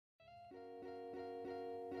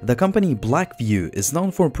The company Blackview is known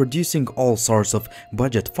for producing all sorts of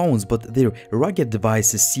budget phones, but their rugged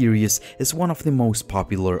devices series is one of the most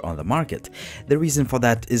popular on the market. The reason for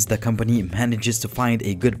that is the company manages to find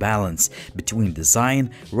a good balance between design,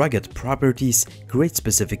 rugged properties, great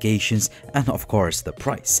specifications, and of course the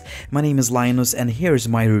price. My name is Linus and here's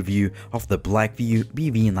my review of the Blackview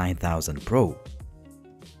BV9000 Pro.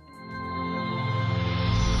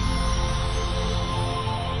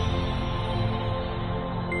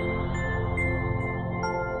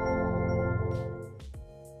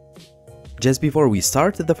 Just before we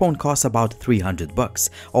start, the phone costs about $300.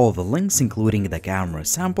 All the links, including the camera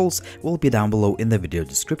samples, will be down below in the video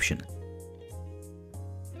description.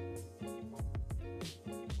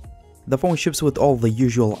 The phone ships with all the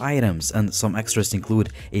usual items, and some extras include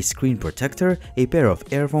a screen protector, a pair of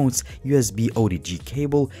earphones, USB OTG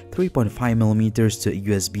cable, 3.5mm to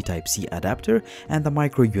USB Type-C adapter, and the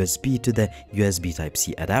micro USB to the USB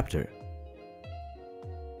Type-C adapter.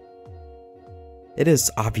 It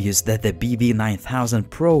is obvious that the BV9000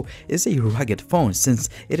 Pro is a rugged phone since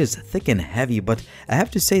it is thick and heavy, but I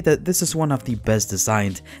have to say that this is one of the best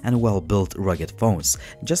designed and well-built rugged phones,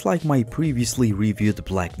 just like my previously reviewed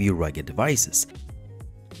Blackview rugged devices.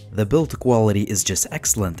 The build quality is just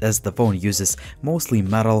excellent as the phone uses mostly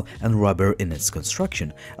metal and rubber in its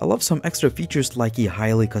construction. I love some extra features like a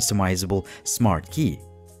highly customizable smart key.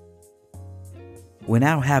 We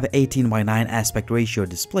now have an 18:9 aspect ratio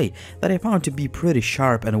display that I found to be pretty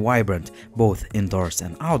sharp and vibrant both indoors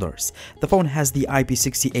and outdoors. The phone has the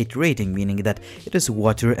IP68 rating, meaning that it is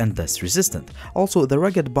water and dust resistant. Also, the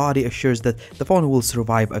rugged body assures that the phone will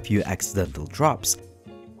survive a few accidental drops.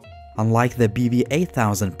 Unlike the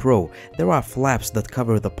BV8000 Pro, there are flaps that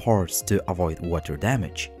cover the parts to avoid water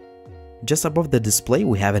damage. Just above the display,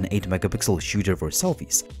 we have an 8-megapixel shooter for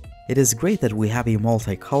selfies. It is great that we have a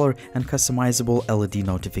multicolor and customizable LED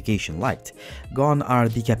notification light. Gone are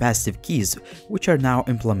the capacitive keys, which are now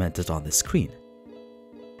implemented on the screen.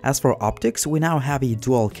 As for optics, we now have a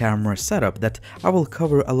dual camera setup that I will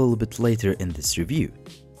cover a little bit later in this review.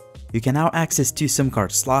 You can now access 2 SIM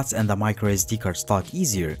card slots and the microSD card slot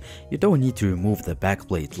easier. You don't need to remove the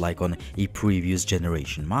backplate like on a previous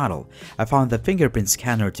generation model. I found the fingerprint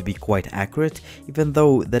scanner to be quite accurate, even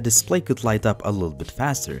though the display could light up a little bit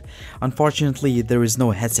faster. Unfortunately, there is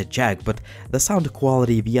no headset jack, but the sound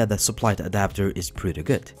quality via the supplied adapter is pretty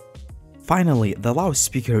good. Finally, the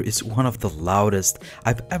loudspeaker is one of the loudest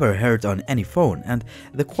I've ever heard on any phone, and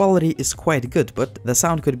the quality is quite good, but the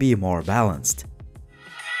sound could be more balanced.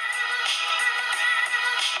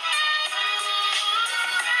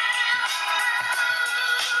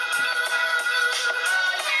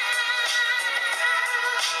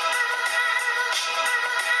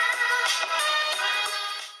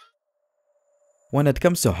 When it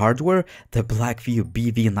comes to hardware, the Blackview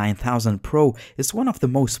BV9000 Pro is one of the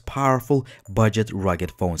most powerful budget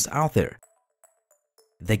rugged phones out there.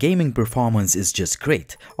 The gaming performance is just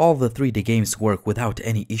great. All the 3D games work without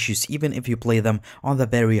any issues even if you play them on the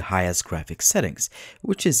very highest graphics settings,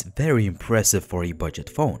 which is very impressive for a budget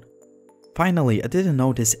phone. Finally, I didn't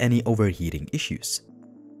notice any overheating issues.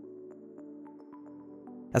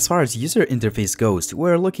 As far as user interface goes,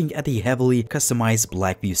 we're looking at a heavily customized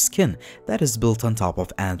Blackview skin that is built on top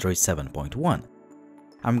of Android 7.1.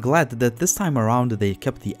 I'm glad that this time around they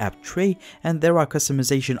kept the app tray and there are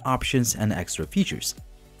customization options and extra features.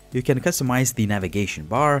 You can customize the navigation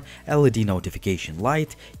bar, LED notification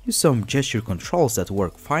light, use some gesture controls that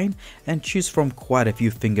work fine, and choose from quite a few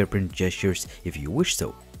fingerprint gestures if you wish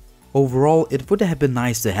so. Overall, it would have been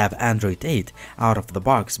nice to have Android 8 out of the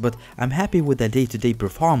box, but I'm happy with the day-to-day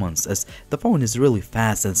performance as the phone is really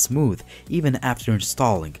fast and smooth even after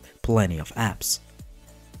installing plenty of apps.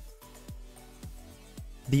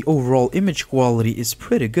 The overall image quality is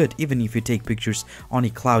pretty good even if you take pictures on a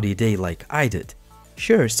cloudy day like I did.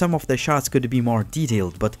 Sure, some of the shots could be more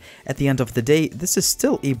detailed, but at the end of the day, this is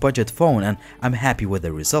still a budget phone and I'm happy with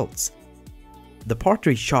the results. The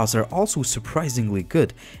portrait shots are also surprisingly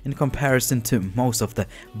good in comparison to most of the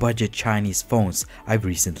budget Chinese phones I've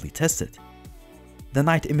recently tested. The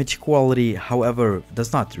night image quality, however,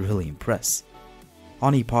 does not really impress.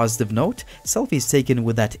 On a positive note, selfies taken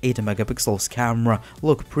with that 8-megapixels camera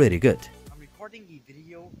look pretty good. I'm recording a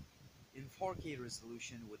video in 4K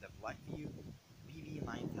resolution with a Blackview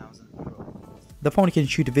BV9000 Pro. The phone can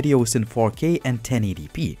shoot videos in 4K and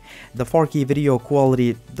 1080p. The 4K video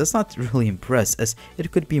quality does not really impress as it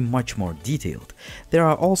could be much more detailed. There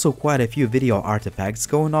are also quite a few video artifacts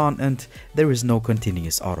going on and there is no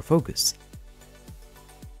continuous autofocus.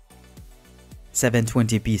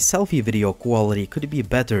 720p selfie video quality could be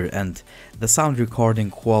better and the sound recording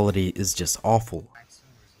quality is just awful.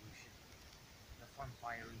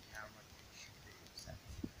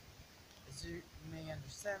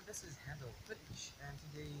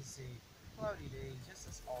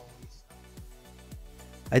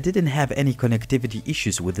 I didn't have any connectivity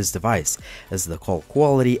issues with this device, as the call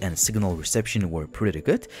quality and signal reception were pretty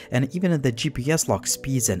good, and even the GPS lock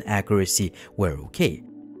speeds and accuracy were okay.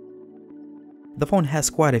 The phone has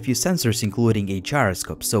quite a few sensors including a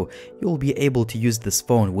gyroscope, so you'll be able to use this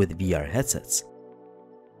phone with VR headsets.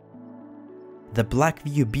 The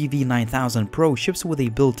Blackview BV9000 Pro ships with a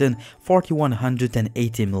built-in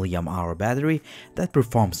 4180 mAh battery that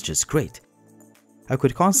performs just great. I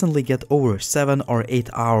could constantly get over 7 or 8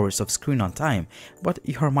 hours of screen on time, but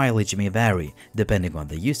your mileage may vary depending on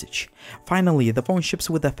the usage. Finally, the phone ships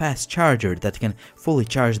with a fast charger that can fully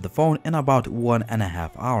charge the phone in about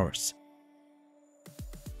 1.5 hours.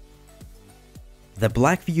 The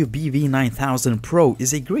Blackview BV9000 Pro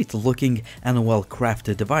is a great looking and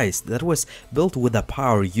well-crafted device that was built with the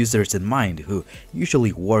power users in mind who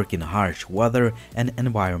usually work in harsh weather and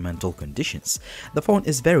environmental conditions. The phone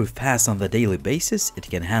is very fast on the daily basis, it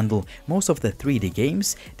can handle most of the 3D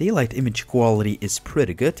games, daylight image quality is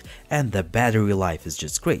pretty good, and the battery life is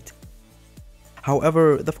just great.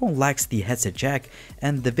 However, the phone lacks the headset jack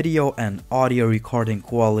and the video and audio recording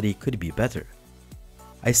quality could be better.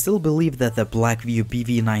 I still believe that the Blackview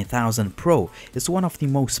BV9000 Pro is one of the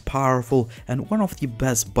most powerful and one of the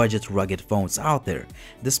best budget rugged phones out there,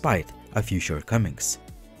 despite a few shortcomings.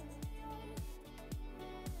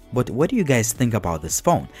 But what do you guys think about this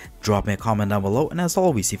phone? Drop me a comment down below, and as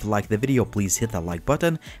always, if you like the video, please hit that like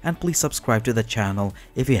button and please subscribe to the channel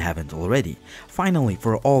if you haven't already. Finally,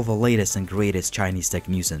 for all the latest and greatest Chinese tech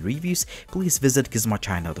news and reviews, please visit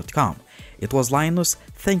gizmochina.com. It was Linus,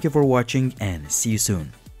 thank you for watching and see you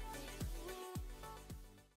soon.